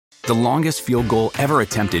The longest field goal ever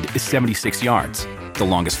attempted is 76 yards. The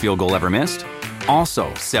longest field goal ever missed?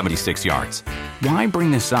 Also 76 yards. Why bring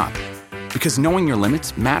this up? Because knowing your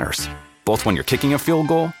limits matters, both when you're kicking a field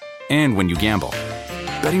goal and when you gamble.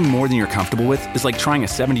 Betting more than you're comfortable with is like trying a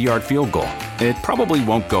 70-yard field goal. It probably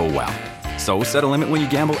won't go well. So set a limit when you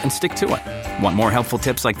gamble and stick to it. Want more helpful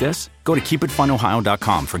tips like this? Go to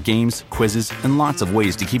keepitfunohio.com for games, quizzes, and lots of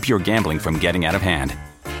ways to keep your gambling from getting out of hand.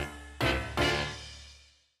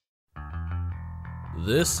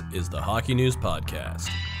 This is the Hockey News Podcast.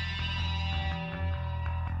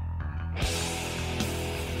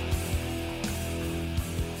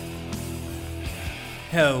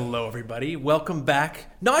 Hello, everybody. Welcome back,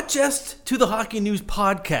 not just to the Hockey News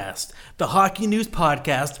Podcast, the Hockey News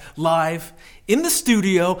Podcast live in the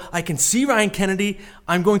studio. I can see Ryan Kennedy.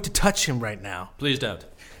 I'm going to touch him right now. Please don't.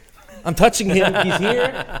 I'm touching him. He's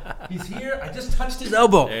here. He's here. I just touched his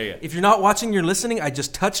elbow. There you go. If you're not watching, you're listening. I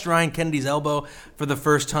just touched Ryan Kennedy's elbow for the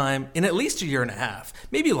first time in at least a year and a half.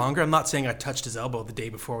 Maybe longer. I'm not saying I touched his elbow the day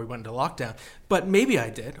before we went into lockdown, but maybe I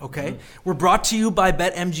did, okay? We're brought to you by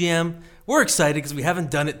BetMGM. We're excited because we haven't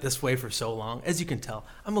done it this way for so long. As you can tell,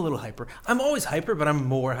 I'm a little hyper. I'm always hyper, but I'm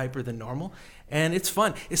more hyper than normal. And it's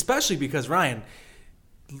fun, especially because, Ryan,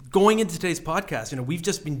 going into today's podcast, we've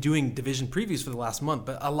just been doing division previews for the last month,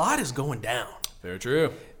 but a lot is going down. Very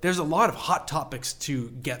true. There's a lot of hot topics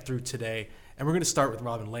to get through today, and we're going to start with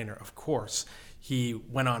Robin Lehner, of course. He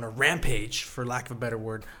went on a rampage, for lack of a better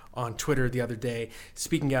word, on Twitter the other day,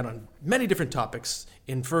 speaking out on many different topics,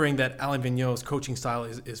 inferring that Alain Vigneault's coaching style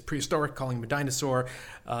is prehistoric, calling him a dinosaur,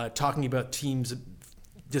 talking about teams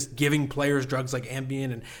just giving players drugs like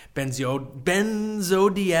Ambien and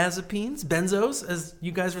benzodiazepines, benzos, as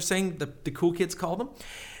you guys were saying, the cool kids call them.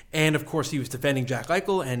 And, of course, he was defending Jack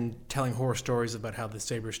Eichel and telling horror stories about how the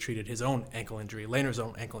Sabres treated his own ankle injury, Lehner's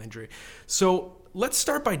own ankle injury. So let's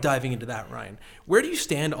start by diving into that, Ryan. Where do you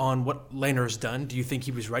stand on what Lehner has done? Do you think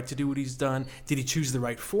he was right to do what he's done? Did he choose the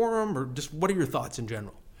right forum? Or just what are your thoughts in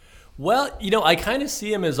general? Well, I kind of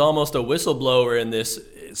see him as almost a whistleblower in this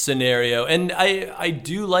scenario. And I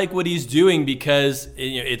do like what he's doing because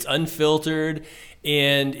it's unfiltered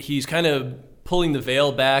and he's kind of pulling the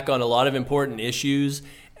veil back on a lot of important issues.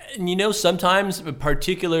 And sometimes,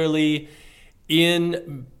 particularly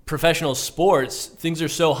in professional sports, things are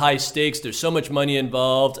so high stakes. There's so much money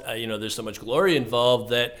involved. There's so much glory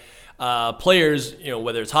involved that players,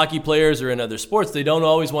 whether it's hockey players or in other sports, they don't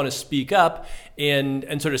always want to speak up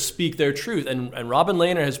and sort of speak their truth. And Robin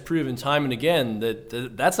Lehner has proven time and again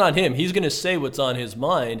that that's not him. He's going to say what's on his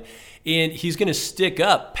mind, and he's going to stick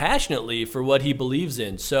up passionately for what he believes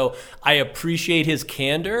in. So I appreciate his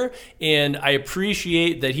candor, and I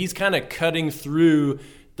appreciate that he's kind of cutting through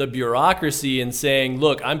the bureaucracy and saying,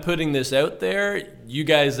 look, I'm putting this out there. You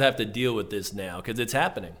guys have to deal with this now because it's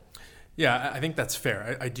happening. Yeah, I think that's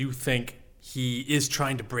fair. I do think he is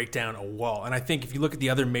trying to break down a wall. And I think if you look at the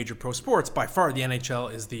other major pro sports, by far the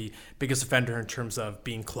NHL is the biggest offender in terms of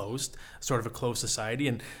being closed, sort of a closed society.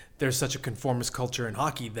 And there's such a conformist culture in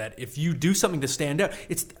hockey that if you do something to stand out,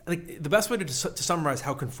 it's like the best way to summarize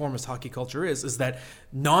how conformist hockey culture is that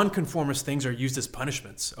non-conformist things are used as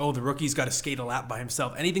punishments. Oh, the rookie's got to skate a lap by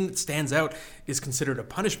himself. Anything that stands out is considered a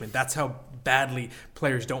punishment. That's how badly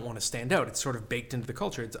players don't want to stand out. It's sort of baked into the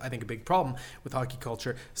culture. It's, I think, a big problem with hockey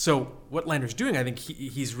culture. So what Lehner's doing, I think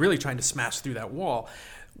he's really trying to smash through that wall.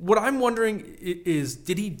 What I'm wondering is,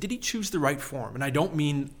 did he choose the right form? And I don't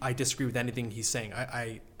mean I disagree with anything he's saying.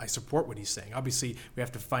 I support what he's saying. Obviously, we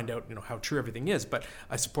have to find out how true everything is, but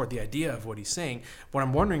I support the idea of what he's saying. What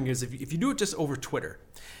I'm wondering is if you do it just over Twitter,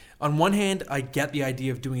 on one hand, I get the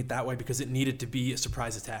idea of doing it that way because it needed to be a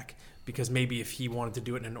surprise attack. Because maybe if he wanted to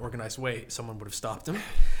do it in an organized way, someone would have stopped him.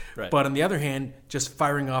 Right. But on the other hand, just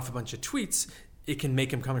firing off a bunch of tweets, it can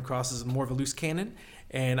make him come across as more of a loose cannon.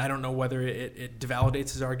 And I don't know whether it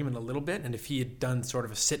devalidates his argument a little bit. And if he had done sort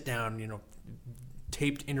of a sit-down,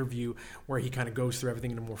 taped interview where he kind of goes through everything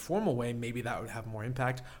in a more formal way, maybe that would have more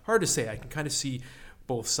impact. Hard to say. I can kind of see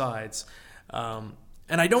both sides. And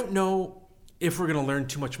I don't know if we're going to learn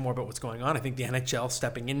too much more about what's going on. I think the NHL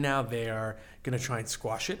stepping in now, they are going to try and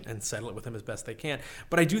squash it and settle it with him as best they can.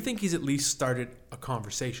 But I do think he's at least started a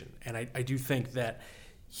conversation. And I do think that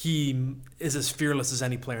he is as fearless as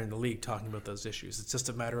any player in the league talking about those issues. It's just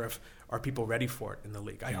a matter of, are people ready for it in the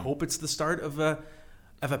league? I hope it's the start of a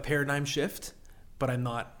paradigm shift, but I'm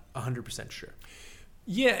not 100% sure.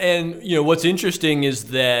 Yeah, and what's interesting is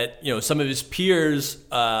that some of his peers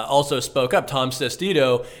also spoke up. Tom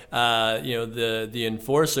Sestito, the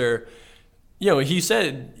enforcer, he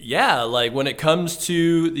said, when it comes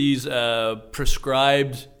to these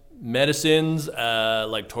prescribed medicines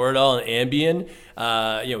like Toradol and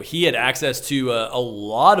Ambien. He had access to a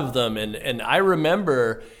lot of them, and I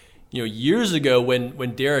remember, years ago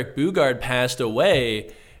when Derek Bugard passed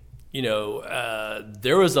away.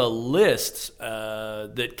 There was a list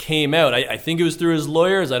that came out. I think it was through his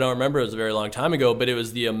lawyers. I don't remember. It was a very long time ago, but it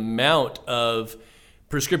was the amount of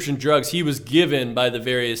prescription drugs he was given by the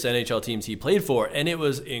various NHL teams he played for. And it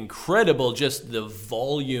was incredible, just the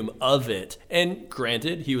volume of it. And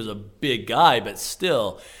granted, he was a big guy, but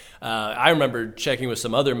still, I remember checking with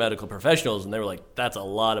some other medical professionals, and they were like, that's a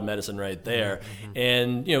lot of medicine right there.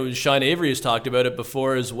 Mm-hmm. And, Sean Avery has talked about it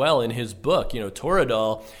before as well in his book,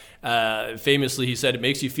 Toradol. Famously, he said it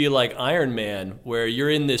makes you feel like Iron Man, where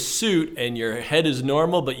you're in this suit and your head is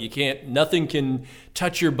normal, but nothing can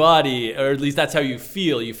touch your body, or at least that's how you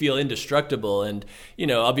feel. You feel indestructible. And,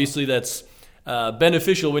 obviously that's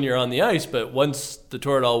beneficial when you're on the ice, but once the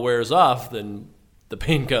Toradol wears off, then the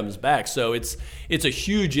pain comes back. So it's a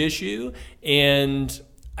huge issue. And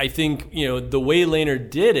I think, the way Lehner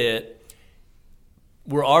did it,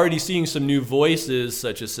 we're already seeing some new voices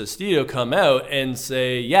such as Sestito come out and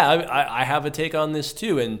say, yeah, I have a take on this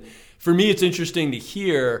too. And for me, it's interesting to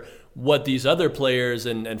hear what these other players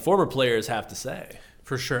and former players have to say.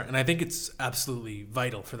 For sure. And I think it's absolutely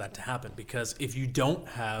vital for that to happen, because if you don't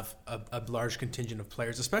have a large contingent of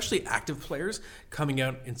players, especially active players, coming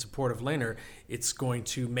out in support of Lehner, it's going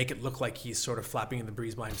to make it look like he's sort of flapping in the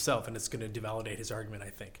breeze by himself, and it's going to devalidate his argument, I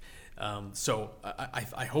think. So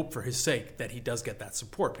I hope for his sake that he does get that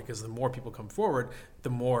support, because the more people come forward, the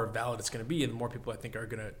more valid it's going to be, and the more people I think are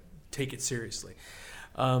going to take it seriously.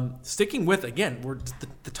 Sticking with, again,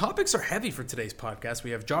 the topics are heavy for today's podcast.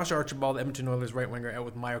 We have Josh Archibald, Edmonton Oilers right winger, out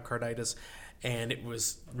with myocarditis, and it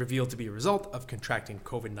was revealed to be a result of contracting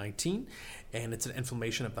COVID-19, and it's an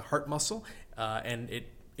inflammation of the heart muscle, and it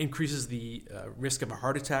increases the risk of a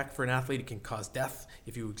heart attack for an athlete. It can cause death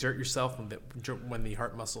if you exert yourself when the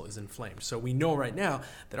heart muscle is inflamed. So we know right now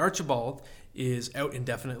that Archibald is out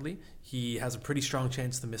indefinitely. He has a pretty strong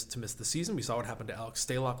chance to miss the season. We saw what happened to Alex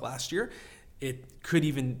Stalock last year. It could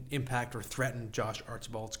even impact or threaten Josh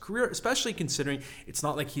Archibald's career, especially considering it's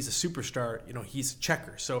not like he's a superstar. He's a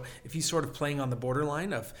checker. So if he's sort of playing on the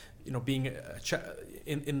borderline of being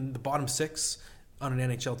in the bottom six on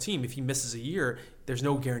an NHL team, if he misses a year, there's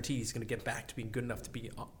no guarantee he's going to get back to being good enough to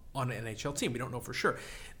be on an NHL team. We don't know for sure.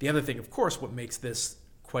 The other thing, of course, what makes this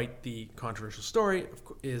quite the controversial story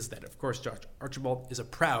is that, of course, Josh Archibald is a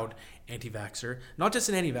proud anti-vaxxer. Not just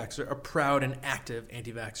an anti-vaxxer, a proud and active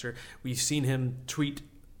anti-vaxxer. We've seen him tweet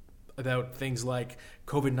about things like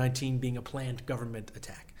COVID-19 being a planned government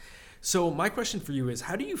attack. So my question for you is,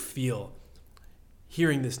 how do you feel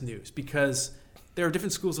hearing this news? Because there are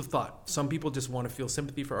different schools of thought. Some people just want to feel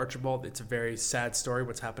sympathy for Archibald. It's a very sad story,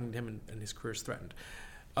 what's happening to him, and his career is threatened.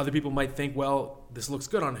 Other people might think, well, this looks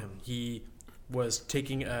good on him. He was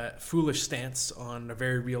taking a foolish stance on a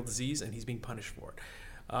very real disease, and he's being punished for it.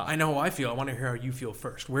 I know how I feel. I want to hear how you feel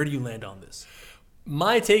first. Where do you land on this?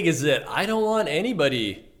 My take is that I don't want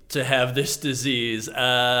anybody to have this disease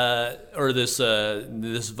or this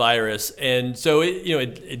virus, and so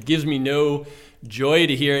it gives me no joy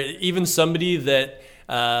to hear even somebody that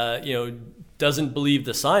doesn't believe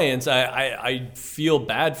the science. I feel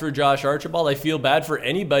bad for Josh Archibald. I feel bad for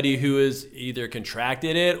anybody who has either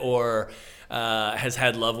contracted it or has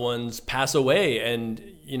had loved ones pass away. And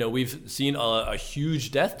we've seen a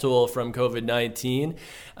huge death toll from COVID-19.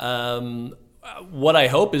 What I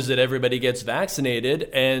hope is that everybody gets vaccinated,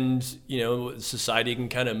 and society can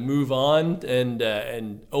kind of move on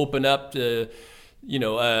and open up to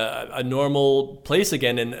a normal place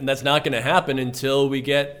again. And that's not going to happen until we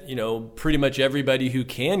get, pretty much everybody who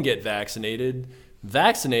can get vaccinated.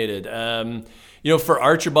 For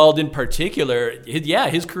Archibald in particular,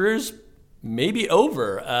 his career's maybe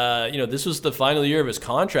over. This was the final year of his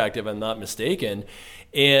contract, if I'm not mistaken.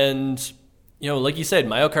 And, like you said,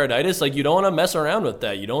 myocarditis, you don't want to mess around with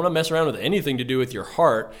that. You don't want to mess around with anything to do with your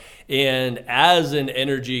heart. And as an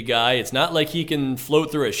energy guy, it's not like he can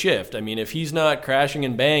float through a shift. I mean, if he's not crashing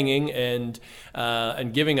and banging and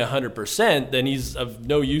giving 100%, then he's of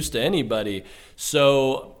no use to anybody.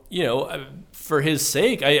 So, for his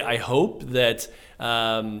sake, I hope that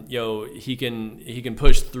he can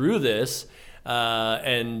push through this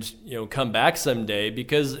and come back someday,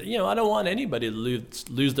 because I don't want anybody to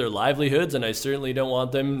lose their livelihoods, and I certainly don't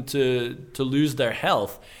want them to lose their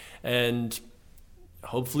health. And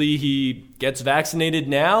hopefully he gets vaccinated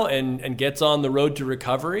now and gets on the road to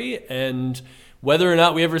recovery. And whether or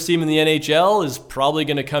not we ever see him in the NHL is probably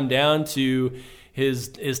going to come down to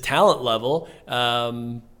his talent level.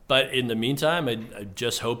 But in the meantime, I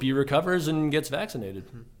just hope he recovers and gets vaccinated.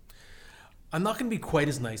 I'm not going to be quite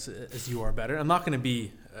as nice as you are about it. I'm not going to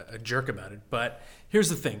be a jerk about it. But here's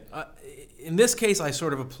the thing. In this case, I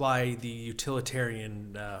sort of apply the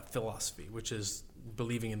utilitarian philosophy, which is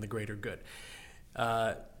believing in the greater good.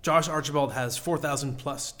 Josh Archibald has 4,000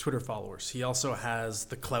 plus Twitter followers. He also has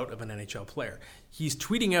the clout of an NHL player. He's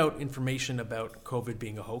tweeting out information about COVID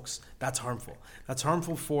being a hoax. That's harmful. That's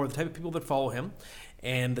harmful for the type of people that follow him.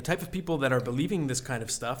 And the type of people that are believing this kind of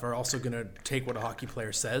stuff are also going to take what a hockey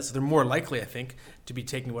player says. They're more likely, I think, to be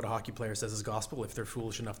taking what a hockey player says as gospel if they're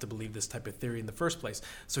foolish enough to believe this type of theory in the first place.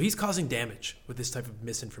 So he's causing damage with this type of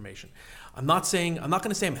misinformation. I'm not going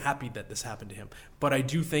to say I'm happy that this happened to him, but I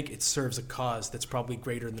do think it serves a cause that's probably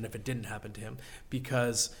greater than if it didn't happen to him,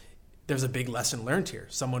 because there's a big lesson learned here.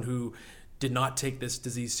 Someone who did not take this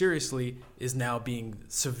disease seriously is now being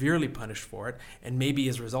severely punished for it. And maybe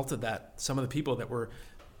as a result of that, some of the people that were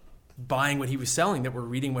buying what he was selling, that were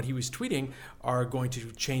reading what he was tweeting, are going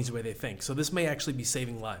to change the way they think. So this may actually be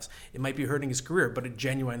saving lives. It might be hurting his career, but it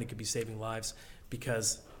genuinely could be saving lives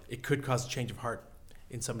because it could cause a change of heart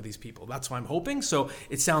in some of these people. That's what I'm hoping. So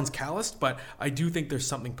it sounds calloused, but I do think there's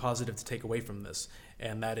something positive to take away from this.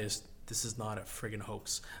 And that is, this is not a friggin'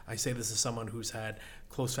 hoax. I say this as someone who's had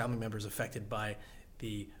close family members affected by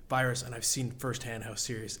the virus, and I've seen firsthand how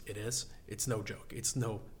serious it is. It's no joke. It's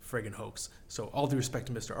no friggin' hoax. So all due respect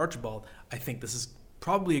to Mr. Archibald, I think this is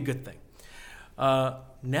probably a good thing.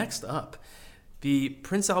 Next up, the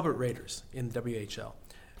Prince Albert Raiders in the WHL.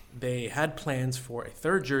 They had plans for a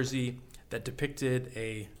third jersey that depicted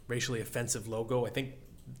a racially offensive logo. I think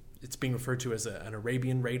it's being referred to as an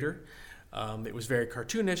Arabian Raider. It was very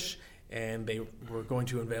cartoonish, and they were going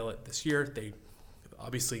to unveil it this year. They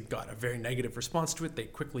obviously got a very negative response to it. They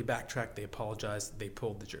quickly backtracked. They apologized. They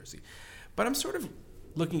pulled the jersey. But I'm sort of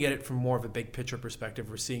looking at it from more of a big picture perspective.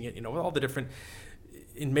 We're seeing it, with all the different,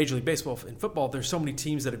 in Major League Baseball, in football, there's so many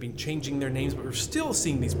teams that have been changing their names, but we're still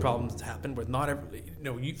seeing these problems happen with not every,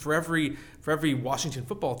 for every Washington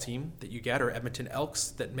football team that you get, or Edmonton Elks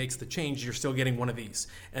that makes the change, you're still getting one of these.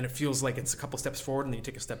 And it feels like it's a couple steps forward and then you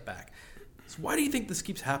take a step back. So why do you think this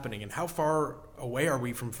keeps happening, and how far away are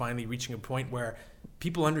we from finally reaching a point where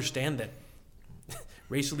people understand that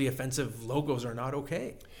racially offensive logos are not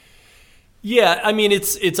okay? Yeah, I mean,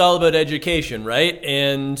 it's all about education, right?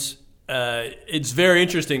 And it's very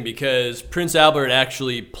interesting because Prince Albert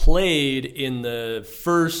actually played in the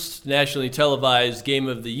first nationally televised game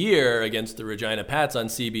of the year against the Regina Pats on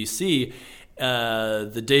CBC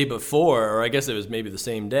the day before, or I guess it was maybe the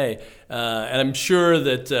same day. And I'm sure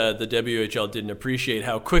that the WHL didn't appreciate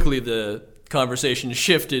how quickly the conversation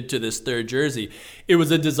shifted to this third jersey. It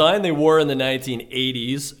was a design they wore in the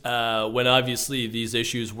 1980s when obviously these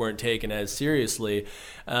issues weren't taken as seriously.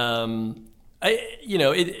 It's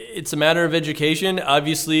a matter of education.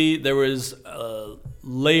 Obviously, there was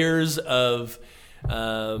layers of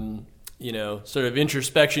sort of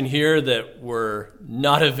introspection here that were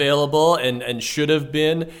not available and should have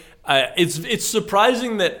been. It's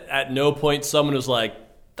surprising that at no point someone was like,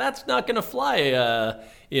 that's not going to fly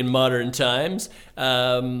in modern times.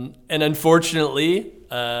 And unfortunately,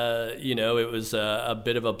 it was a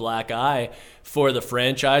bit of a black eye for the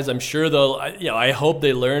franchise. I'm sure, though, I hope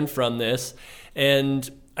they learn from this. And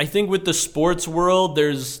I think with the sports world,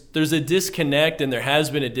 there's a disconnect, and there has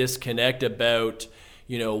been a disconnect about,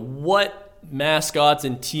 what mascots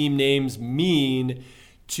and team names mean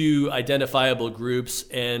to identifiable groups.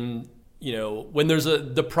 And, when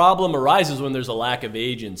the problem arises when there's a lack of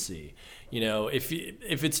agency.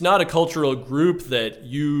 If it's not a cultural group that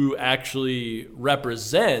you actually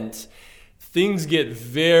represent, things get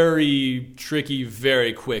very tricky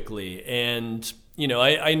very quickly. And,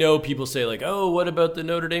 I know people say like, oh, what about the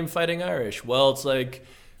Notre Dame Fighting Irish? Well, it's like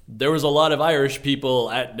there was a lot of Irish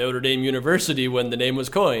people at Notre Dame University when the name was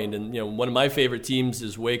coined. And, one of my favorite teams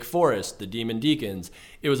is Wake Forest, the Demon Deacons.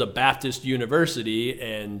 It was a Baptist university,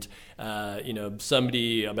 and,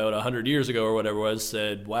 somebody about 100 years ago or whatever it was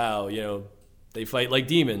said, wow, they fight like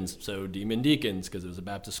demons, so Demon Deacons, because it was a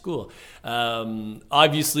Baptist school.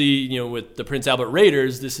 Obviously, with the Prince Albert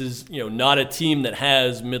Raiders, this is, not a team that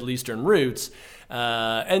has Middle Eastern roots.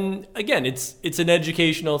 And again, it's an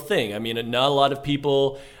educational thing. I mean, not a lot of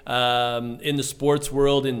people in the sports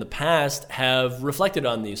world in the past have reflected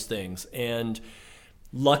on these things. And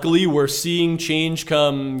luckily, we're seeing change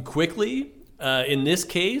come quickly. In this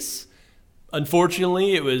case,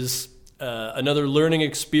 unfortunately, it was another learning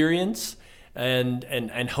experience.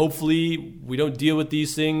 And hopefully we don't deal with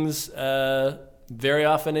these things very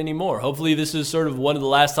often anymore. Hopefully this is sort of one of the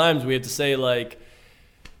last times we have to say, like,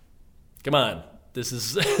 come on, this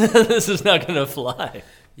is this is not going to fly.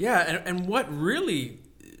 Yeah, and what really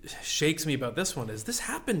shakes me about this one is this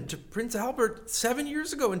happened to Prince Albert 7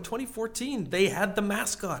 years ago in 2014. They had the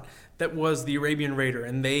mascot that was the Arabian Raider,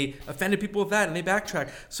 and they offended people with that, and they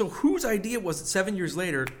backtracked. So whose idea was it 7 years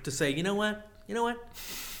later to say, you know what?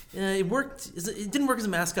 It worked. It didn't work as a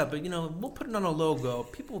mascot, but we'll put it on a logo.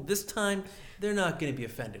 People this time, they're not going to be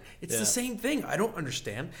offended. It's the same thing. I don't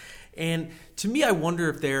understand. And to me, I wonder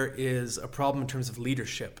if there is a problem in terms of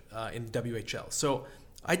leadership in the WHL. So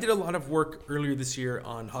I did a lot of work earlier this year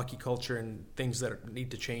on hockey culture and things that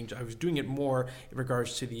need to change. I was doing it more in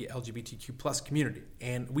regards to the LGBTQ plus community.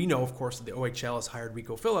 And we know, of course, that the OHL has hired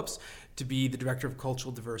Rico Phillips to be the Director of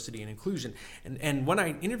Cultural Diversity and Inclusion. And when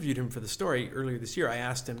I interviewed him for the story earlier this year, I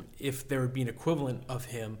asked him if there would be an equivalent of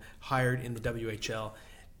him hired in the WHL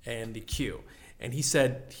and the Q. And he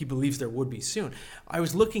said he believes there would be soon. I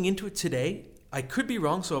was looking into it today. I could be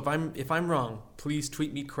wrong, so if I'm wrong, please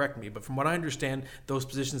tweet me, correct me. But from what I understand, those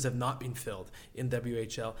positions have not been filled in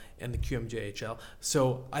WHL and the QMJHL.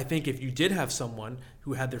 So I think if you did have someone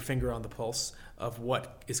who had their finger on the pulse of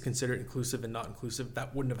what is considered inclusive and not inclusive,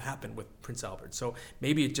 that wouldn't have happened with Prince Albert. So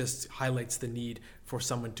maybe it just highlights the need for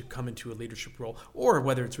someone to come into a leadership role, or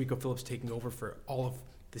whether it's Rico Phillips taking over for all of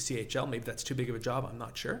the CHL. Maybe that's too big of a job. I'm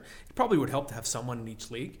not sure. It probably would help to have someone in each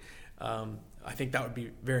league. I think that would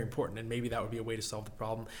be very important, and maybe that would be a way to solve the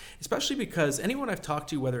problem, especially because anyone I've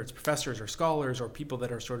talked to, whether it's professors or scholars or people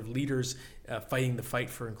that are sort of leaders fighting the fight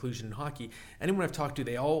for inclusion in hockey, anyone I've talked to,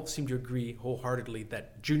 they all seem to agree wholeheartedly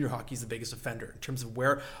that junior hockey is the biggest offender in terms of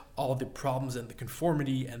where all the problems and the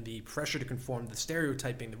conformity and the pressure to conform, the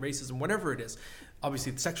stereotyping, the racism, whatever it is,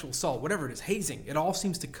 obviously the sexual assault, whatever it is, hazing, it all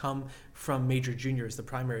seems to come from major junior as the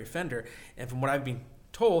primary offender. And from what I've been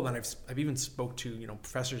told, and I've even spoke to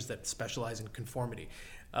professors that specialize in conformity,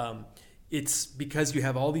 it's because you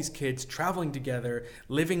have all these kids traveling together,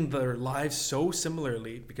 living their lives so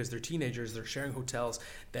similarly because they're teenagers, they're sharing hotels,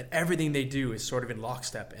 that everything they do is sort of in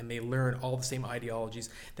lockstep, and they learn all the same ideologies.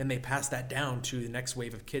 Then they pass that down to the next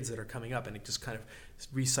wave of kids that are coming up, and it just kind of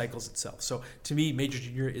recycles itself. So to me, major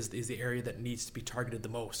junior is the area that needs to be targeted the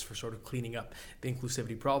most for sort of cleaning up the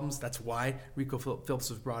inclusivity problems. That's why Rico Phillips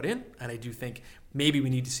was brought in, and I do think maybe we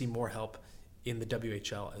need to see more help in the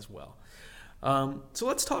WHL as well. So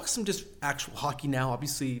let's talk some just actual hockey now.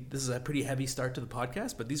 Obviously, this is a pretty heavy start to the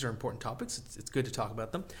podcast, but these are important topics. It's good to talk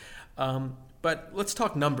about them. But let's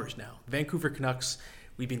talk numbers now. Vancouver Canucks,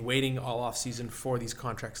 we've been waiting all offseason for these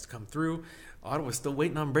contracts to come through. Ottawa's still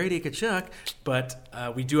waiting on Brady Tkachuk, but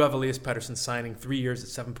we do have Elias Pettersson signing 3 years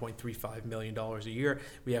at $7.35 million a year.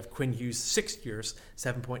 We have Quinn Hughes 6 years,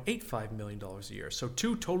 $7.85 million a year. So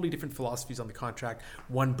two totally different philosophies on the contract,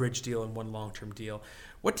 one bridge deal and one long-term deal.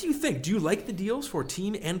 What do you think? Do you like the deals for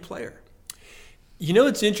team and player?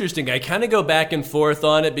 It's interesting. I kind of go back and forth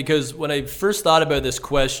on it because when I first thought about this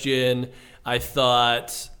question, I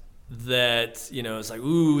thought that, it's like,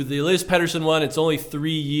 the Elias Pettersson one, it's only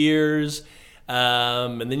 3 years.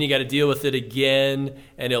 And then you got to deal with it again,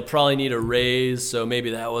 and he'll probably need a raise, so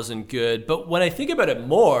maybe that wasn't good. But when I think about it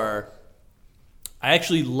more, I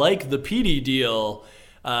actually like the PD deal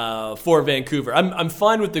for Vancouver. I'm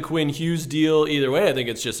fine with the Quinn Hughes deal either way. I think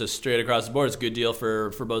it's just a straight across the board. It's a good deal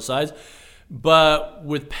for both sides. But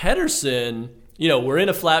with Pettersson, we're in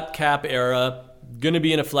a flat cap era, going to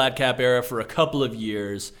be in a flat cap era for a couple of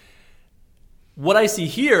years. What I see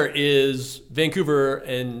here is Vancouver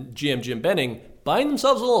and GM Jim Benning buying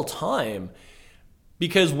themselves a little time,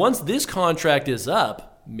 because once this contract is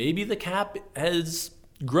up, maybe the cap has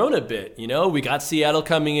grown a bit. We got Seattle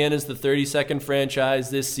coming in as the 32nd franchise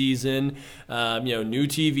this season, new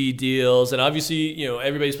TV deals, and obviously,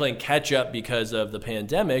 everybody's playing catch up because of the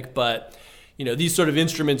pandemic, but, these sort of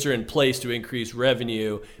instruments are in place to increase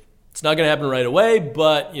revenue. It's not going to happen right away,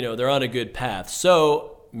 but, they're on a good path. So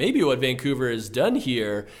maybe what Vancouver has done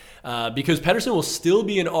here, because Pettersson will still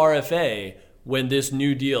be an RFA when this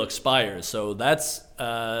new deal expires. So that's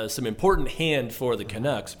some important hand for the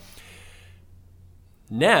Canucks.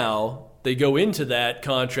 Now they go into that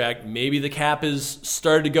contract. Maybe the cap has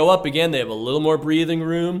started to go up again. They have a little more breathing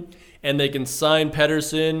room, and they can sign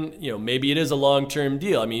Pettersson. Maybe it is a long-term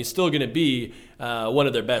deal. I mean, he's still going to be one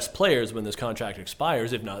of their best players when this contract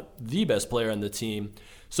expires, if not the best player on the team.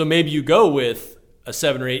 So maybe you go with a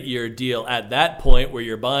 7 or 8 year deal at that point where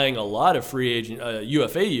you're buying a lot of free agent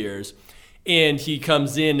UFA years, and he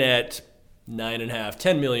comes in at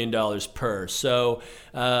 $9.5–10 million per. So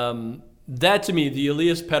that, to me, the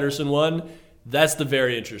Elias Pettersson one, that's the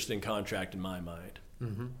very interesting contract in my mind.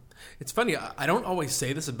 Mm-hmm. It's funny, I don't always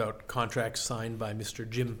say this about contracts signed by Mr.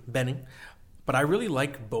 Jim Benning, but But I really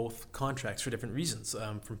like both contracts for different reasons.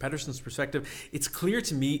 From Pettersson's perspective, it's clear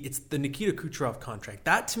to me it's the Nikita Kucherov contract.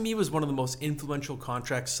 That to me was one of the most influential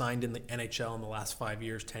contracts signed in the NHL in the last 5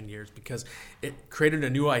 years, 10 years, because it created a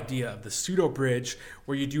new idea of the pseudo bridge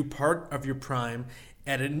where you do part of your prime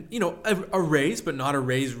at a raise, but not a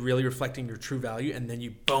raise really reflecting your true value, and then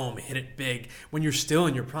you boom hit it big when you're still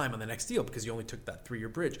in your prime on the next deal because you only took that 3-year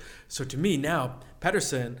bridge. So to me now,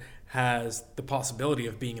 Pettersson has the possibility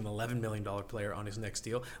of being an $11 million player on his next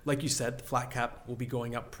deal. Like you said, the flat cap will be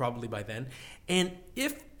going up probably by then. And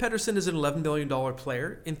if Pettersson is an $11 million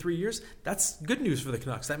player in 3 years, that's good news for the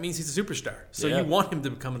Canucks. That means he's a superstar. So you want him to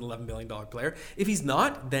become an $11 million player. If he's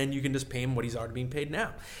not, then you can just pay him what he's already being paid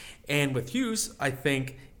now. And with Hughes, I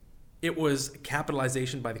think it was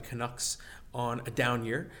capitalization by the Canucks on a down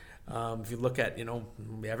year. If you look at,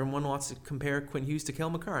 everyone wants to compare Quinn Hughes to Cale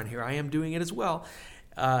Makar, and here I am doing it as well.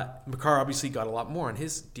 Makar obviously got a lot more on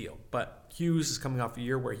his deal, but Hughes is coming off a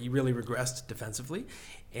year where he really regressed defensively,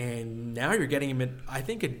 and now you're getting him in, I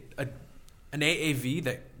think, an AAV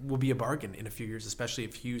that will be a bargain in a few years, especially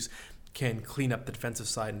if Hughes can clean up the defensive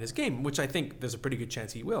side in his game, which I think there's a pretty good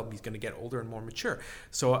chance he will. He's going to get older and more mature.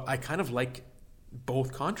 So I kind of like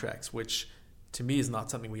both contracts, which to me is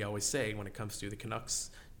not something we always say when it comes to the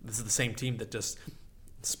Canucks. This is the same team that just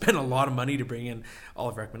spent a lot of money to bring in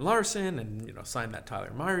Oliver Ekman-Larsson and sign that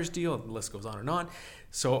Tyler Myers deal, and the list goes on and on.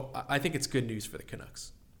 So I think it's good news for the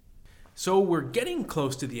Canucks. So we're getting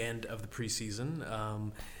close to the end of the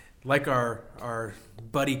preseason. Like our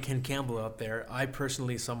buddy Ken Campbell out there, I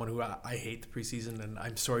personally, someone who I hate the preseason, and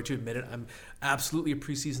I'm sorry to admit it, I'm absolutely a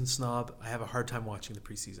preseason snob. I have a hard time watching the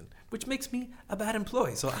preseason, which makes me a bad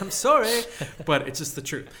employee. So I'm sorry, but it's just the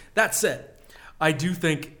truth. That said, I do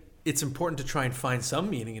think it's important to try and find some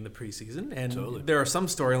meaning in the preseason, and there are some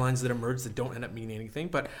storylines that emerge that don't end up meaning anything,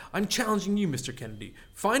 but I'm challenging you, Mr. Kennedy.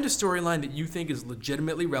 Find a storyline that you think is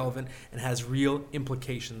legitimately relevant and has real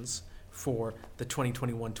implications for the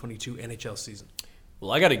 2021-22 NHL season.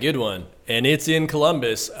 Well, I got a good one, and it's in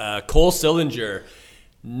Columbus. Cole Sillinger,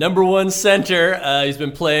 number one center. He's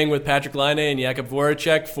been playing with Patrick Laine and Jakub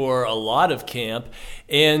Voracek for a lot of camp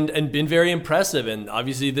and been very impressive. And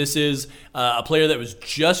obviously this is a player that was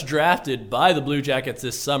just drafted by the Blue Jackets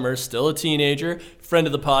this summer, still a teenager, friend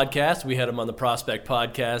of the podcast. We had him on the Prospect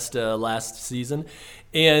podcast last season.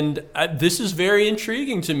 And this is very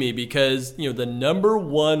intriguing to me because, the number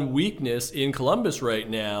one weakness in Columbus right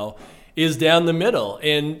now is down the middle.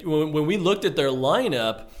 And when we looked at their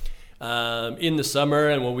lineup in the summer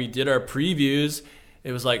and when we did our previews,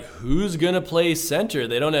 it was like, who's going to play center?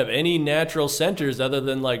 They don't have any natural centers other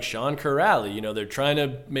than like Sean Kuraly. They're trying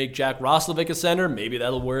to make Jack Roslovic a center. Maybe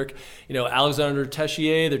that'll work. Alexander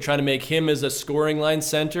Tessier, they're trying to make him as a scoring line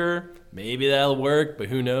center. Maybe that'll work, but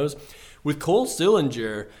who knows? With Cole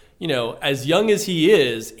Sillinger, as young as he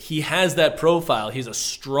is, he has that profile. He's a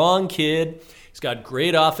strong kid. He's got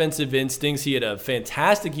great offensive instincts. He had a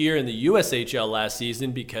fantastic year in the USHL last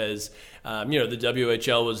season because, the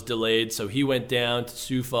WHL was delayed. So he went down to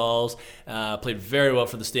Sioux Falls, played very well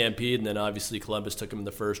for the Stampede, and then obviously Columbus took him in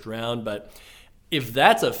the first round. But if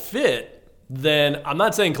that's a fit, then I'm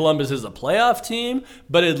not saying Columbus is a playoff team,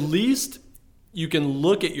 but at least you can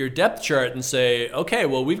look at your depth chart and say, okay,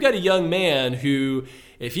 well, we've got a young man who,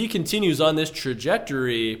 if he continues on this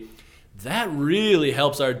trajectory, that really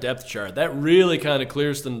helps our depth chart. That really kind of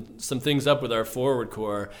clears some things up with our forward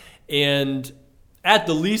core. And at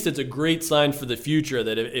the least, it's a great sign for the future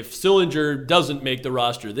that if Sillinger doesn't make the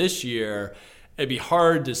roster this year, it'd be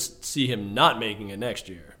hard to see him not making it next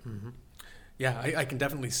year. Mm-hmm. Yeah, I can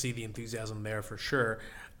definitely see the enthusiasm there for sure.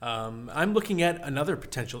 I'm looking at another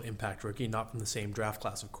potential impact rookie, not from the same draft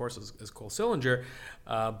class, of course, as Cole Sillinger,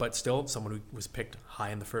 but still someone who was picked high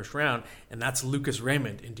in the first round, and that's Lucas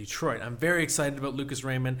Raymond in Detroit. I'm very excited about Lucas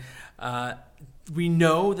Raymond. We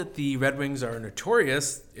know that the Red Wings are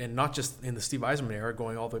notorious, and not just in the Steve Yzerman era,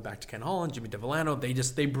 going all the way back to Ken Holland, Jimmy DeVillano.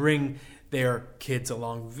 They bring their kids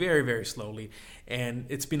along very, very slowly, and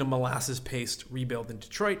it's been a molasses-paced rebuild in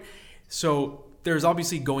Detroit. So there's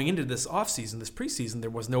obviously going into this offseason, this preseason, there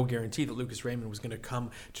was no guarantee that Lucas Raymond was going to come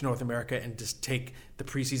to North America and just take the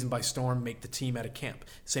preseason by storm, make the team at a camp.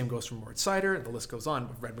 Same goes for Moritz Seider. The list goes on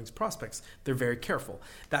with Red Wings prospects. They're very careful.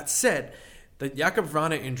 That said, the Jakub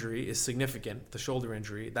Vrana injury is significant, the shoulder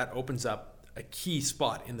injury. That opens up a key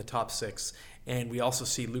spot in the top six. And we also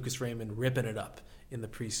see Lucas Raymond ripping it up in the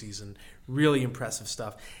preseason. Really impressive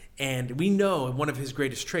stuff. And we know one of his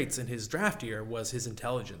greatest traits in his draft year was his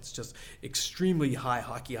intelligence, just extremely high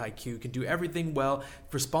hockey IQ, can do everything well,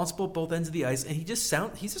 responsible at both ends of the ice, and he's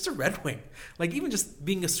just a Red Wing. Like, even just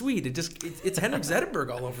being a Swede, it's Henrik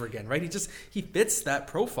Zetterberg all over again, right? He fits that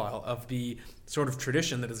profile of the sort of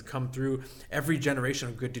tradition that has come through every generation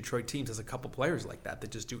of good Detroit teams. Has a couple players like that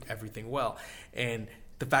just do everything well. And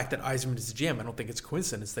the fact that Yzerman is a GM, I don't think it's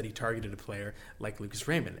coincidence that he targeted a player like Lucas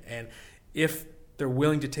Raymond. And if they're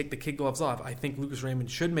willing to take the kid gloves off, I think Lucas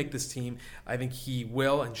Raymond should make this team. I think he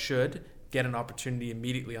will and should get an opportunity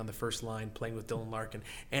immediately on the first line playing with Dylan Larkin.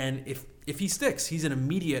 And if he sticks, he's an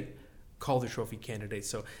immediate Calder Trophy candidate.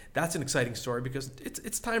 So that's an exciting story because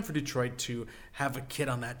it's time for Detroit to have a kid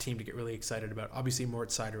on that team to get really excited about. Obviously,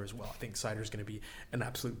 Moritz Seider as well. I think Seider's going to be an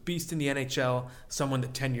absolute beast in the NHL, someone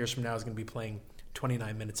that 10 years from now is going to be playing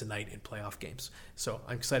 29 minutes a night in playoff games. So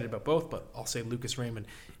I'm excited about both, but I'll say Lucas Raymond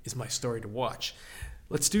is my story to watch.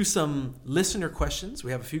 Let's do some listener questions.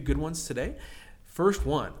 We have a few good ones today. First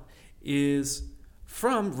one is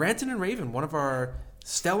from Ranton and Raven, one of our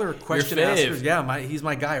stellar question askers. Yeah, he's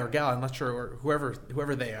my guy or gal. I'm not sure, or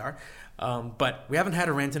whoever they are. But we haven't had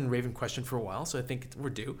a Ranton and Raven question for a while, so I think we're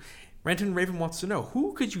due. Ranton and Raven wants to know,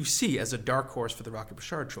 who could you see as a dark horse for the Rocket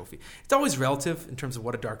Richard Trophy? It's always relative in terms of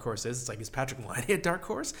what a dark horse is. It's like, is Patrick Maloney a dark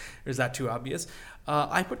horse? Or is that too obvious?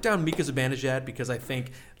 I put down Mika Zibanejad because I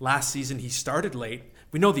think last season he started late.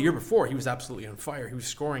 We know the year before he was absolutely on fire. He was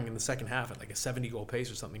scoring in the second half at like a 70-goal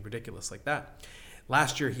pace or something ridiculous like that.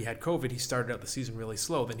 Last year he had COVID. He started out the season really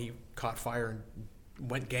slow. Then he caught fire and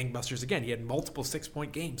went gangbusters again. He had multiple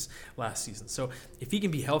 6-point games last season. So if he can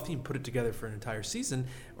be healthy and put it together for an entire season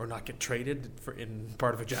or not get traded in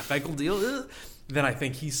part of a Jack Eichel deal, then I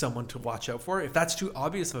think he's someone to watch out for. If that's too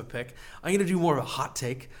obvious of a pick, I'm going to do more of a hot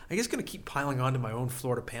take. I'm just going to keep piling on to my own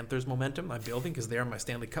Florida Panthers momentum I'm building because they are my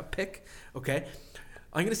Stanley Cup pick. Okay,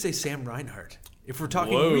 I'm going to say Sam Reinhart. If we're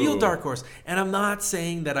talking real dark horse, and I'm not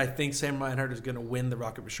saying that I think Sam Reinhart is going to win the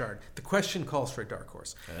Rocket Richard. The question calls for a dark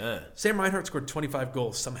horse. Sam Reinhart scored 25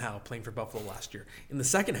 goals somehow playing for Buffalo last year. In the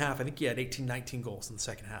second half, I think he had 18, 19 goals in the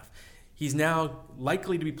second half. He's now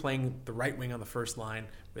likely to be playing the right wing on the first line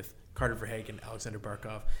with Carter Verhaeghe, Alexander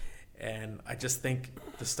Barkov. And I just think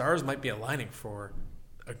the stars might be aligning for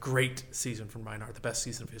a great season from Reinhart, the best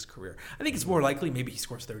season of his career. I think it's more likely maybe he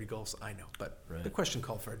scores 30 goals. I know, but the question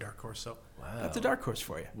called for a dark horse, so that's a dark horse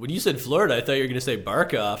for you. When you said Florida, I thought you were going to say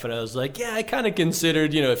Barkov, and I was like, yeah, I kind of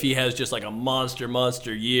considered, if he has just like a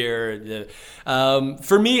monster year.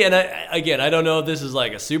 For me, and I don't know if this is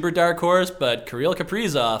like a super dark horse, but Kirill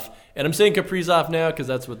Kaprizov, and I'm saying Kaprizov now because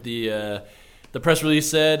that's what the press release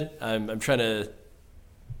said. I'm trying to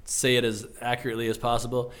say it as accurately as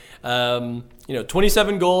possible.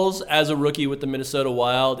 27 goals as a rookie with the Minnesota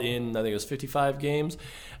Wild in, I think it was 55 games.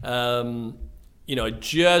 I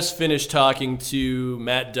just finished talking to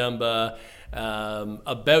Matt Dumba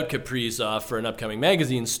about Kaprizov for an upcoming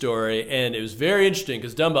magazine story, and it was very interesting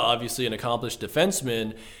because Dumba, obviously an accomplished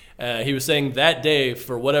defenseman, he was saying that day,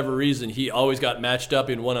 for whatever reason, he always got matched up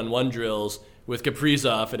in one-on-one drills with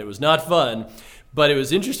Kaprizov, and it was not fun. But it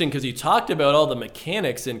was interesting because he talked about all the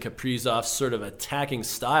mechanics in Kaprizov's sort of attacking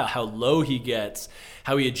style, how low he gets,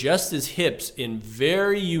 how he adjusts his hips in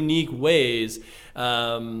very unique ways,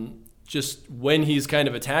 just when he's kind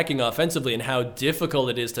of attacking offensively, and how difficult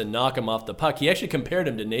it is to knock him off the puck. He actually compared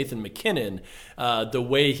him to Nathan McKinnon, the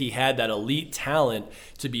way he had that elite talent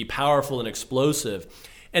to be powerful and explosive.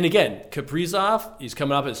 And again, Kaprizov, he's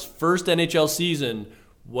coming off his first NHL season.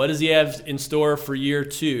 What does he have in store for year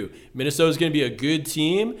 2? Minnesota's going to be a good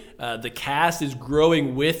team. The cast is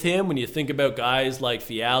growing with him when you think about guys like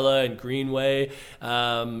Fiala and Greenway,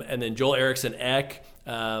 and then Joel Eriksson-Ek.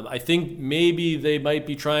 I think maybe they might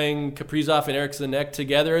be trying Kaprizov and Eriksson-Ek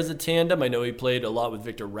together as a tandem. I know he played a lot with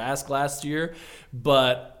Victor Rask last year,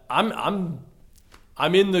 but I'm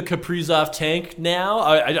in the Kaprizov tank now.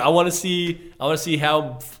 I want to see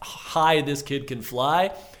how high this kid can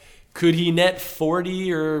fly. Could he net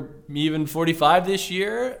 40 or even 45 this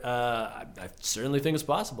year? I certainly think it's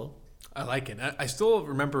possible. I like it. I still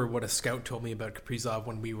remember what a scout told me about Kaprizov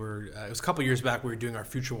when we were, it was a couple years back, we were doing our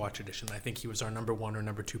Future Watch edition. I think he was our number 1 or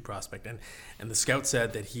number 2 prospect. And the scout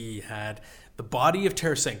said that he had the body of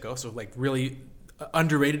Tarasenko, so like really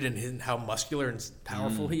underrated in how muscular and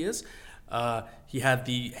powerful he is. He had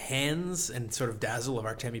the hands and sort of dazzle of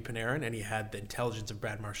Artemi Panarin, and he had the intelligence of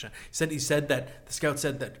Brad Marchand. He said that the scout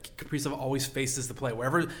said that Kaprizov always faces the play.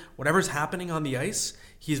 Whatever's happening on the ice,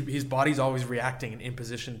 his body's always reacting and in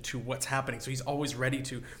position to what's happening. So he's always ready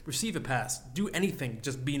to receive a pass, do anything,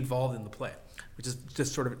 just be involved in the play, which is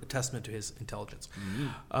just sort of a testament to his intelligence.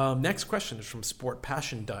 Next question is from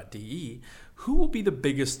sportpassion.de. Who will be the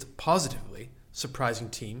biggest positively surprising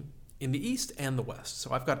team in the East and the West?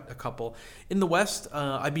 So I've got a couple. In the West,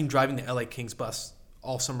 I've been driving the LA Kings bus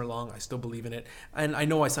all summer long. I still believe in it. And I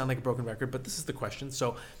know I sound like a broken record, but this is the question.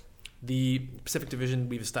 So the Pacific Division,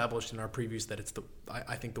 we've established in our previews that it's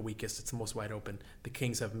I think the weakest. It's the most wide open. The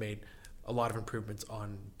Kings have made a lot of improvements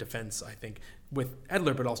on defense, I think, with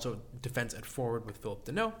Edler, but also defense at forward with Philip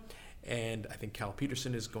Deneau. And I think Cal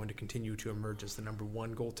Peterson is going to continue to emerge as the number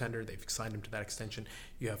one goaltender. They've signed him to that extension.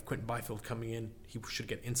 You have Quentin Byfield coming in. He should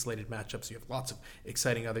get insulated matchups. You have lots of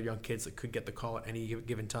exciting other young kids that could get the call at any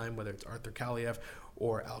given time, whether it's Arthur Kaliev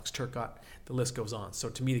or Alex Turcotte. The list goes on. So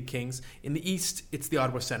to me, the Kings. In the East, it's the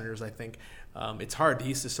Ottawa Senators, I think. It's hard. The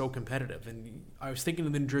East is so competitive. And I was thinking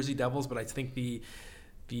of the New Jersey Devils, but I think the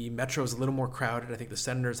Metro is a little more crowded. I think the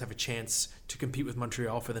Senators have a chance to compete with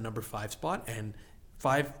Montreal for the number 5 spot, and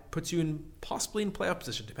 5 puts you in possibly in playoff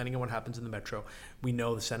position, depending on what happens in the Metro. We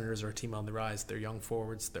know the Senators are a team on the rise. They're young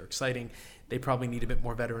forwards. They're exciting. They probably need a bit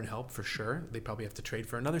more veteran help for sure. They probably have to trade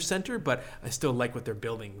for another center, but I still like what they're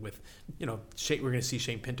building with, we're going to see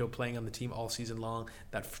Shane Pinto playing on the team all season long.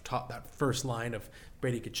 That first line of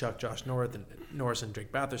Brady Tkachuk, Josh Norris, and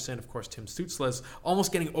Drake Batherson. Of course, Tim Stützle is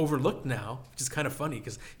almost getting overlooked now, which is kind of funny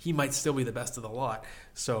because he might still be the best of the lot.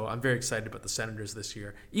 So I'm very excited about the Senators this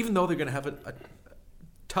year, even though they're going to have a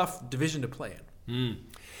tough division to play in.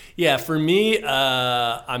 Yeah, for me,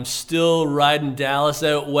 I'm still riding Dallas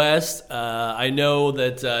out west. I know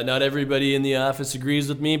that not everybody in the office agrees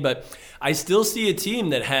with me, but I still see a team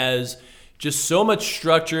that has just so much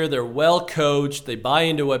structure. They're well coached. They buy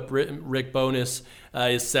into what Rick Bowness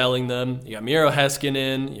is selling them. You got Miro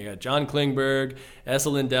Heiskanen, you got John Klingberg, Esa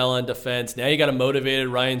Lindell on defense. Now you got a motivated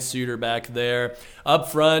Ryan Suter back there. Up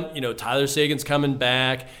front, Tyler Sagan's coming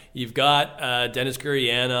back. You've got Dennis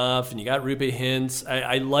Gurianov, and you got Rupe Hintz.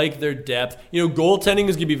 I like their depth. Goaltending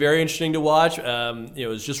is going to be very interesting to watch. It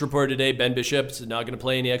was just reported today Ben Bishop's not going to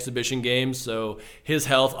play any exhibition games, so his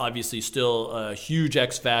health obviously still a huge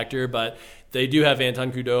X factor, but they do have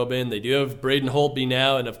Anton Khudobin. They do have Braden Holtby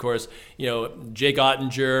now, and of course, Jake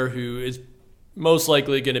Ottinger, who is most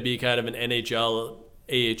likely going to be kind of an NHL,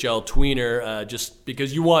 AHL tweener, just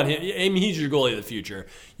because you want him. I mean, he's your goalie of the future.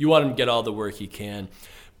 You want him to get all the work he can.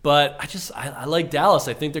 But I like Dallas.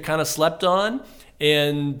 I think they're kind of slept on,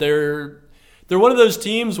 and they're one of those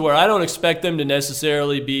teams where I don't expect them to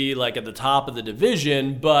necessarily be like at the top of the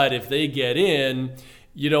division, but if they get in,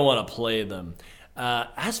 you don't want to play them.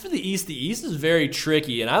 As for the East is very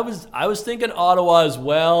tricky, and I was thinking Ottawa as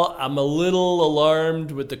well. I'm a little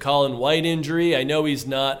alarmed with the Colin White injury. I know he's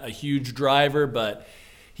not a huge driver, but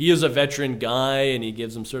he is a veteran guy, and he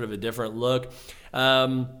gives them sort of a different look.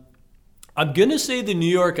 I'm going to say the New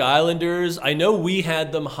York Islanders. I know we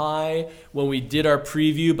had them high when we did our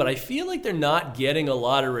preview, but I feel like they're not getting a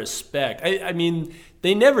lot of respect. I mean,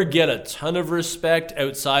 they never get a ton of respect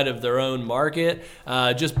outside of their own market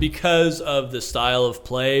just because of the style of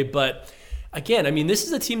play. But again, I mean, this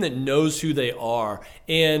is a team that knows who they are.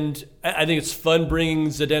 And I think it's fun bringing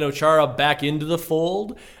Zdeno Chara back into the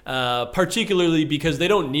fold, particularly because they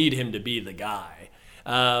don't need him to be the guy.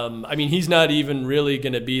 I mean, he's not even really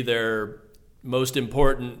going to be their most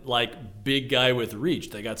important, big guy with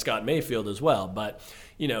reach. They got Scott Mayfield as well. But,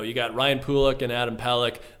 you got Ryan Pulock and Adam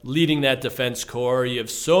Pelech leading that defense core. You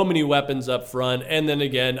have so many weapons up front. And then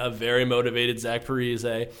again, a very motivated Zach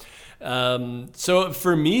Parise. So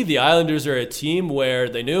for me, the Islanders are a team where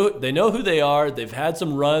they know who they are. They've had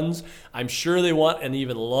some runs. I'm sure they want an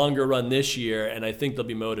even longer run this year, and I think they'll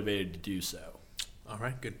be motivated to do so. All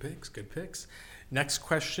right, good picks. Next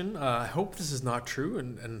question. I hope this is not true,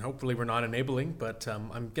 and hopefully we're not enabling, but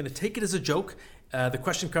I'm going to take it as a joke. The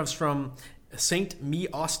question comes from Saint Me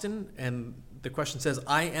Austin, and the question says,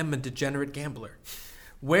 I am a degenerate gambler.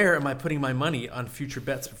 Where am I putting my money on future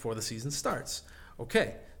bets before the season starts?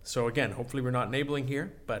 Okay, so again, hopefully we're not enabling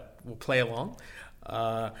here, but we'll play along.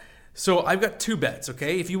 So I've got 2 bets,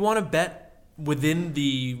 okay? If you want to bet within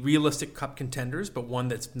the realistic cup contenders, but one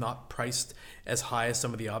that's not priced as high as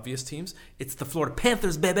some of the obvious teams, it's the Florida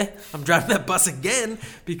Panthers, baby. I'm driving that bus again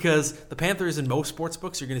because the Panthers in most sports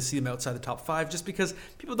books, you're going to see them outside the top 5 just because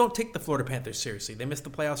people don't take the Florida Panthers seriously. They missed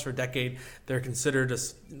the playoffs for a decade. They're considered a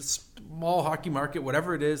small hockey market,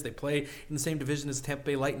 whatever it is. They play in the same division as Tampa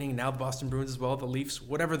Bay Lightning, now the Boston Bruins as well, the Leafs,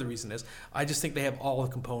 whatever the reason is. I just think they have all the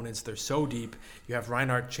components. They're so deep. You have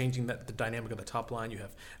Reinhart changing the dynamic of the top line. You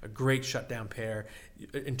have a great shutdown pair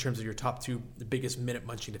in terms of your top 2, the biggest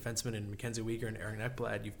minute-munching defensemen in Mackenzie Weegar and Aaron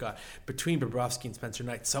Ekblad. You've got, between Bobrovsky and Spencer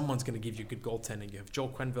Knight, someone's going to give you good goaltending. You have Joel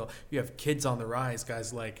Quenneville. You have kids on the rise,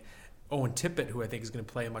 guys like Owen Tippett, who I think is going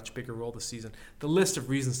to play a much bigger role this season. The list of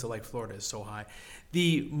reasons to like Florida is so high.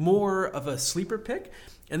 The more of a sleeper pick,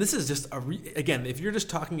 and this is just, again, if you're just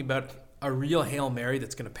talking about a real Hail Mary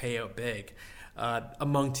that's going to pay out big,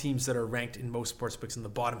 among teams that are ranked in most sportsbooks in the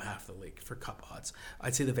bottom half of the league for cup odds,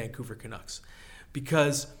 I'd say the Vancouver Canucks.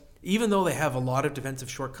 Because even though they have a lot of defensive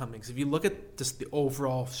shortcomings, if you look at just the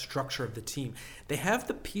overall structure of the team, they have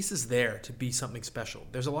the pieces there to be something special.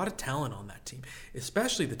 There's a lot of talent on that team,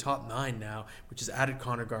 especially the top 9 now, which has added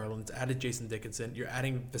Connor Garland, it's added Jason Dickinson, you're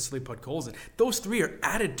adding Vasily Podkolzin. Those 3 are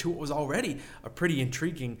added to what was already a pretty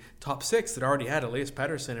intriguing top 6 that already had Elias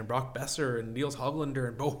Pettersson and Brock Besser and Niels Hoglander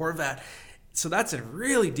and Bo Horvat. So that's a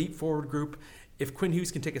really deep forward group. If Quinn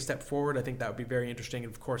Hughes can take a step forward, I think that would be very interesting.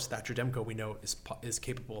 And of course, Thatcher Demko, we know, is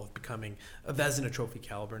capable of becoming a Vezina Trophy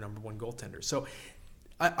caliber #1 goaltender. So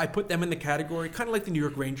I put them in the category, kind of like the New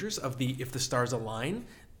York Rangers, of if the stars align,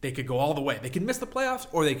 they could go all the way. They could miss the playoffs,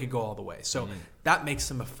 or they could go all the way. So that makes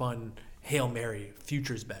them a fun Hail Mary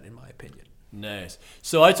futures bet, in my opinion. Nice.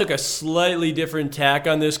 So I took a slightly different tack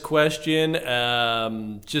on this question,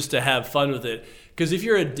 just to have fun with it. Because if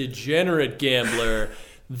you're a degenerate gambler,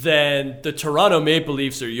 then the Toronto Maple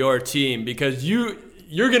Leafs are your team, because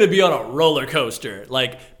you're going to be on a roller coaster.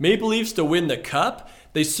 Like, Maple Leafs to win the cup,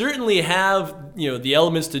 they certainly have, the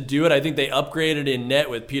elements to do it. I think they upgraded in net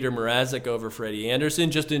with Peter Mrazek over Freddie Anderson,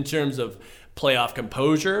 just in terms of playoff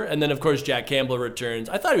composure. And then, of course, Jack Campbell returns.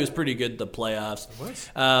 I thought he was pretty good at the playoffs.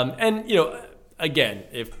 Again,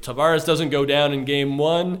 if Tavares doesn't go down in game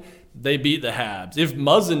 1, they beat the Habs. If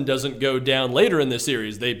Muzzin doesn't go down later in the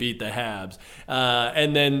series, they beat the Habs.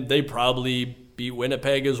 And then they probably beat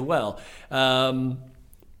Winnipeg as well. But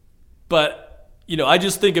I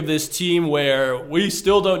just think of this team where we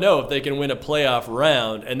still don't know if they can win a playoff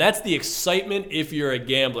round. And that's the excitement if you're a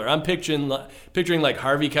gambler. I'm picturing like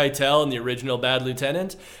Harvey Keitel in the original Bad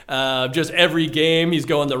Lieutenant. Just every game he's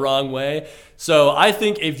going the wrong way. So I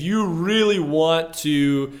think if you really want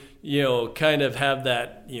to kind of have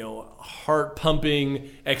that, heart-pumping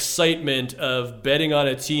excitement of betting on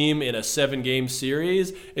a team in a 7-game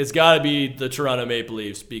series, it's got to be the Toronto Maple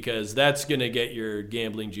Leafs, because that's going to get your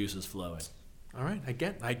gambling juices flowing. All right, I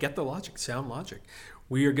get the logic, sound logic.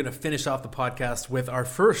 We are going to finish off the podcast with our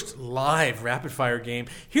first live rapid-fire game.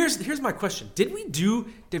 Here's my question. Did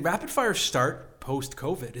rapid-fire start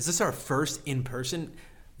post-COVID? Is this our first in-person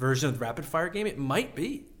version of the rapid fire game? It might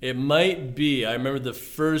be. I remember the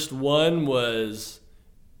first one was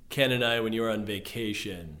Ken and I when you were on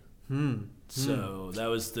vacation. So that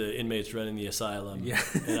was the inmates running the asylum. Yeah.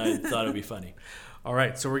 And I thought it would be funny. All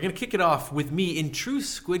right, so we're going to kick it off with me in true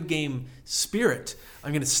Squid Game spirit.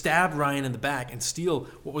 I'm going to stab Ryan in the back and steal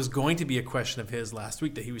what was going to be a question of his last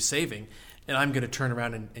week that he was saving, and I'm going to turn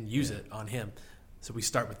around and use it on him. So we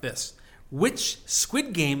start with this. Which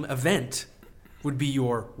Squid Game event would be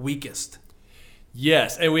your weakest?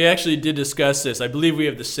 Yes, and we actually did discuss this. I believe we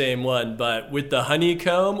have the same one, but with the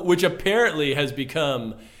honeycomb, which apparently has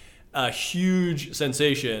become a huge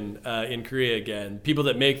sensation in Korea again. People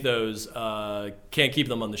that make those can't keep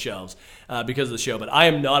them on the shelves because of the show. But I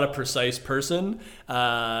am not a precise person,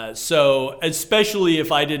 so especially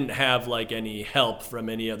if I didn't have like any help from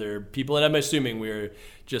any other people, and I'm assuming we're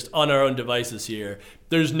just on our own devices here,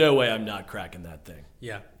 there's no way I'm not cracking that thing.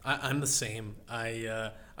 Yeah, I'm the same.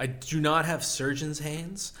 I do not have surgeon's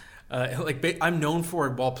hands. I'm known for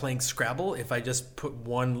it while playing Scrabble. If I just put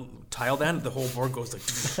one tile down, the whole board goes like,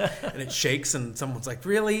 and it shakes, and someone's like,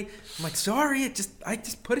 "Really?" I'm like, "Sorry, I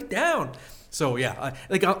just put it down." So yeah,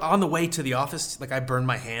 on the way to the office, I burned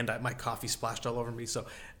my hand. My coffee splashed all over me. So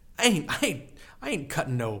I ain't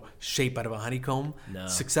cutting no shape out of a honeycomb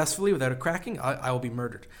successfully without it cracking. I will be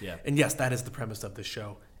murdered. Yeah. And yes, that is the premise of this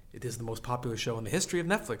show. It is the most popular show in the history of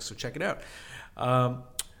Netflix, so check it out.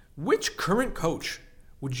 Which current coach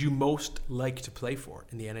would you most like to play for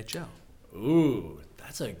in the NHL? Ooh,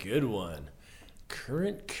 that's a good one.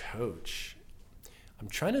 Current coach. I'm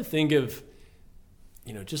trying to think of,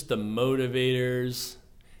 just the motivators.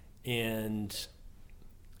 And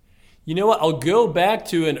you know what? I'll go back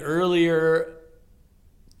to an earlier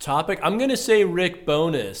topic. I'm going to say Rick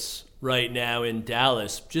Bowness right now in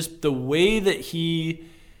Dallas. Just the way that he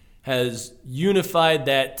has unified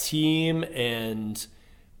that team and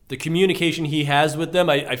the communication he has with them,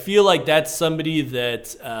 I feel like that's somebody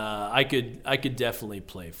that I could definitely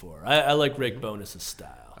play for. I like Rick Bowness'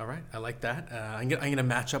 style. All right, I like that. I'm gonna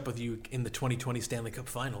match up with you in the 2020 Stanley Cup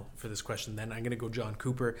Final for this question. Then I'm gonna go John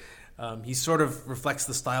Cooper. He sort of reflects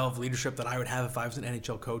the style of leadership that I would have if I was an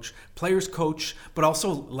NHL coach, players coach, but also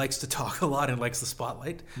likes to talk a lot and likes the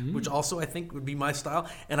spotlight, which also I think would be my style.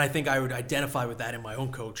 And I think I would identify with that in my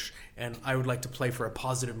own coach. And I would like to play for a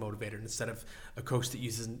positive motivator instead of a coach that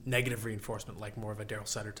uses negative reinforcement, like more of a Daryl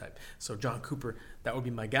Sutter type. So John Cooper, that would be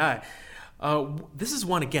my guy. This is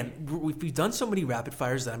one, again, we've done so many rapid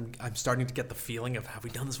fires that I'm starting to get the feeling of, have we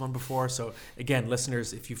done this one before? So again,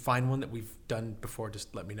 listeners, if you find one that we've done before,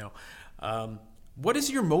 just let me know. What is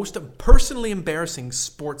your most personally embarrassing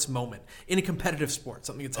sports moment in a competitive sport,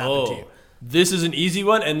 something that's happened to you? This is an easy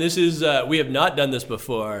one, and this is, we have not done this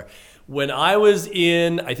before. When I was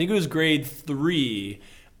in, I think it was grade 3,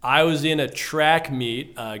 I was in a track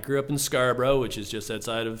meet. I grew up in Scarborough, which is just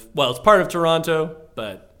outside of, well, it's part of Toronto,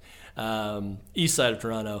 but east side of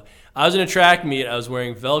Toronto. I was in a track meet. I was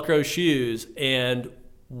wearing Velcro shoes, and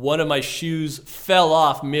one of my shoes fell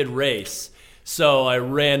off mid-race. So I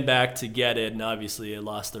ran back to get it, and obviously I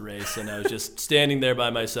lost the race, and I was just standing there by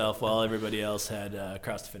myself while everybody else had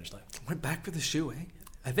crossed the finish line. Went back for the shoe, eh?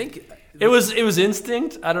 I think it was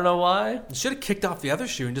instinct. I don't know why. You should have kicked off the other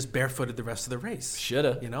shoe and just barefooted the rest of the race. Should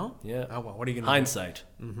have. You know? Yeah. Oh, well, what are you going to do? Hindsight.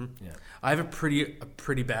 Mm-hmm. Yeah. I have a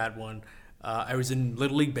pretty bad one. I was in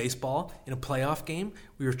Little League Baseball in a playoff game.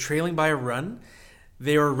 We were trailing by a run.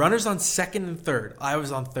 They were runners on second and third. I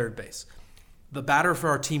was on third base. The batter for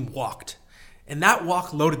our team walked, and that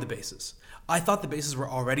walk loaded the bases. I thought the bases were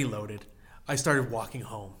already loaded. I started walking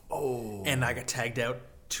home. And I got tagged out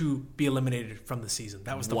to be eliminated from the season.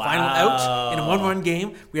 That was the final out in a 1-1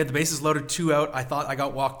 game. We had the bases loaded, 2 out. I thought I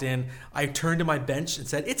got walked in. I turned to my bench and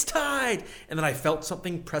said, "It's tied." And then I felt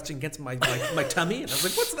something pressing against my tummy. And I was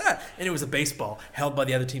like, "What's that?" And it was a baseball held by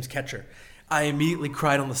the other team's catcher. I immediately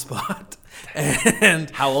cried on the spot. And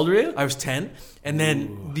how old were you? I was 10. And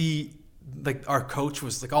then our coach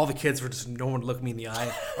was like, all the kids were just, no one looked me in the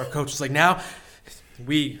eye. Our coach was like, "Now,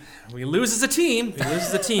 we lose as a team. We lose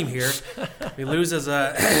as a team here. We lose as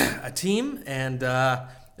a team." And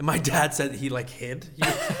my dad said he hid.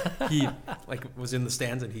 He was in the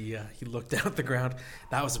stands and he looked down at the ground.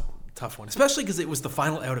 That was a tough one, especially because it was the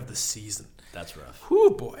final out of the season. That's rough. Whoo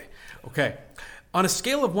boy. Okay. On a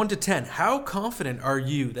scale of 1 to 10, how confident are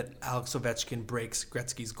you that Alex Ovechkin breaks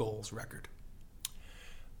Gretzky's goals record?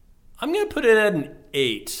 I'm gonna put it at an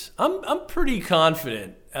 8. I'm pretty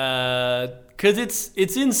confident because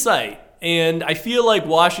it's in sight, and I feel like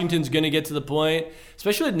Washington's gonna get to the point,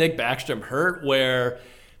 especially with Nick Backstrom hurt, where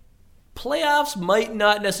playoffs might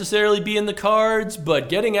not necessarily be in the cards, but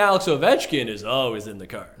getting Alex Ovechkin is always in the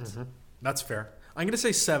cards. Mm-hmm. That's fair. I'm gonna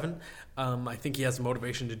say 7. I think he has the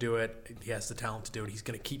motivation to do it. He has the talent to do it. He's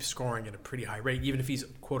going to keep scoring at a pretty high rate, even if he's,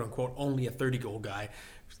 quote unquote, only a 30-goal guy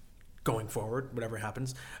going forward, whatever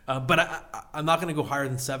happens. But I'm not going to go higher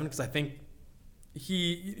than 7 because I think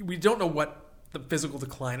we don't know what the physical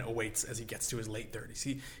decline awaits as he gets to his late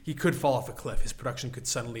 30s. He could fall off a cliff. His production could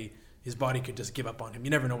suddenly, his body could just give up on him.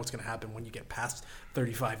 You never know what's going to happen when you get past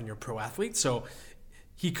 35 and you're a pro athlete. So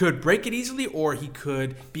he could break it easily, or he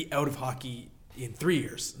could be out of hockey in 3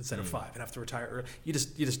 years instead of 5 and have to retire early. You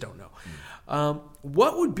just don't know.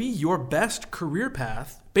 What would be your best career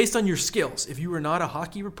path based on your skills if you were not a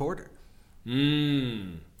hockey reporter?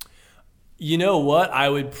 You know what? I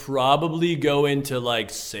would probably go into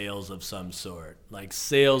sales of some sort, like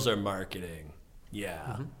sales or marketing.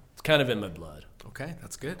 Yeah, It's kind of in my blood. Okay,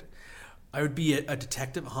 that's good. I would be a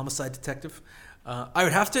detective, a homicide detective.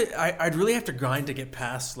 I'd really have to grind to get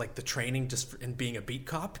past the training in being a beat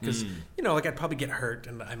cop because I'd probably get hurt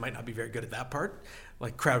and I might not be very good at that part,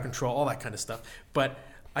 like crowd control, all that kind of stuff. But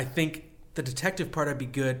I think the detective part I'd be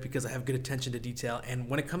good because I have good attention to detail, and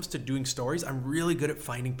when it comes to doing stories, I'm really good at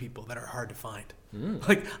finding people that are hard to find.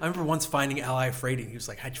 I remember once finding Ally Afraidy, and he was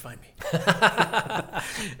like, "How'd you find me?"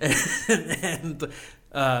 and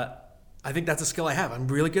I think that's a skill I have. I'm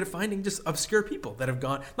really good at finding just obscure people that have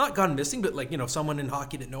not gone missing, but someone in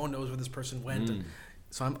hockey that no one knows where this person went. And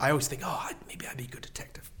so I always think, maybe I'd be a good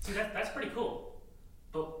detective. See, that's pretty cool.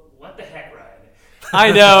 But what the heck, Ryan?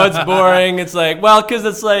 I know, it's boring. It's because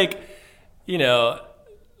it's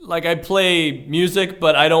I play music,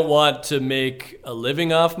 but I don't want to make a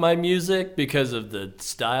living off my music because of the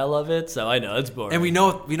style of it. So I know it's boring. And we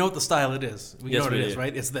know what the style it is. We Yes, know what we it is, do.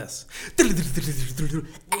 right? It's this. You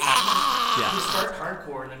start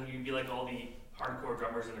hardcore, and then you'd be like all the hardcore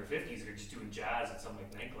drummers in their 50s that are just doing jazz at some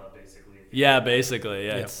nightclub, basically. Yeah, basically.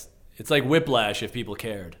 Yeah, Yeah. It's like Whiplash if people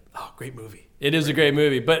cared. Oh, great movie. It is a great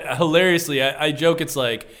movie, but hilariously, I joke it's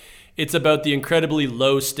about the incredibly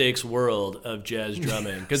low stakes world of jazz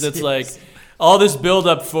drumming because it's Yes. all this build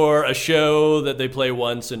up for a show that they play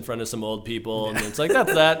once in front of some old people, and it's like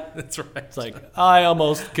that's that. That's right. It's like I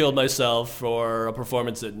almost killed myself for a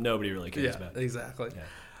performance that nobody really cares about. Exactly.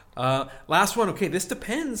 Last one. Okay, this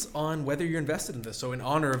depends on whether you're invested in this. So, in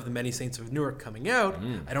honor of the Many Saints of Newark coming out,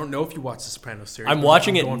 I don't know if you watch the Sopranos series. I'm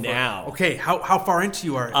watching it now. Okay, how far into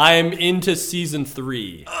you are? I'm into season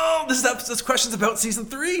 3. Oh, this question's about season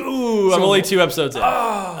 3. Ooh, I'm only 2 episodes in.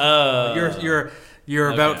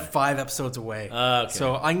 You're about 5 episodes away. Okay.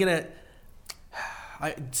 So I'm gonna.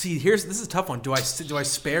 This is a tough one. Do I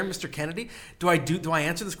spare Mr. Kennedy? Do I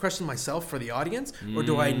answer this question myself for the audience, or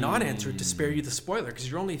do I not answer it to spare you the spoiler because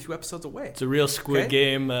you're only a few episodes away? It's a real Squid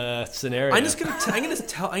Game scenario. I'm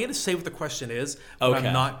gonna say what the question is, but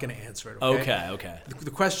I'm not gonna answer it. Okay.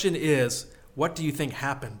 The question is, what do you think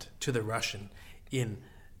happened to the Russian in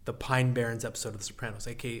the Pine Barrens episode of The Sopranos,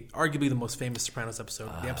 aka arguably the most famous Sopranos episode,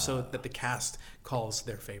 the episode that the cast calls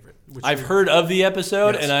their favorite. I've heard of the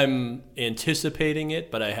episode, and I'm anticipating it,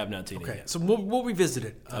 but I have not seen it yet. So we'll revisit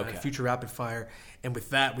it in future Rapid Fire. And with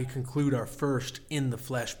that, we conclude our first In the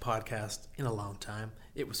Flesh podcast in a long time.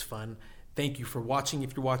 It was fun. Thank you for watching.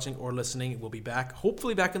 If you're watching or listening, we'll be back,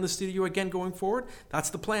 hopefully back in the studio again going forward. That's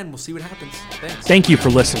the plan. We'll see what happens. Thanks. Thank you for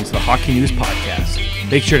listening to the Hockey News Podcast.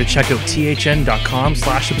 Make sure to check out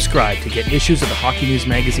thn.com/subscribe to get issues of the Hockey News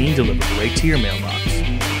magazine delivered right to your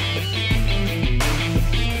mailbox.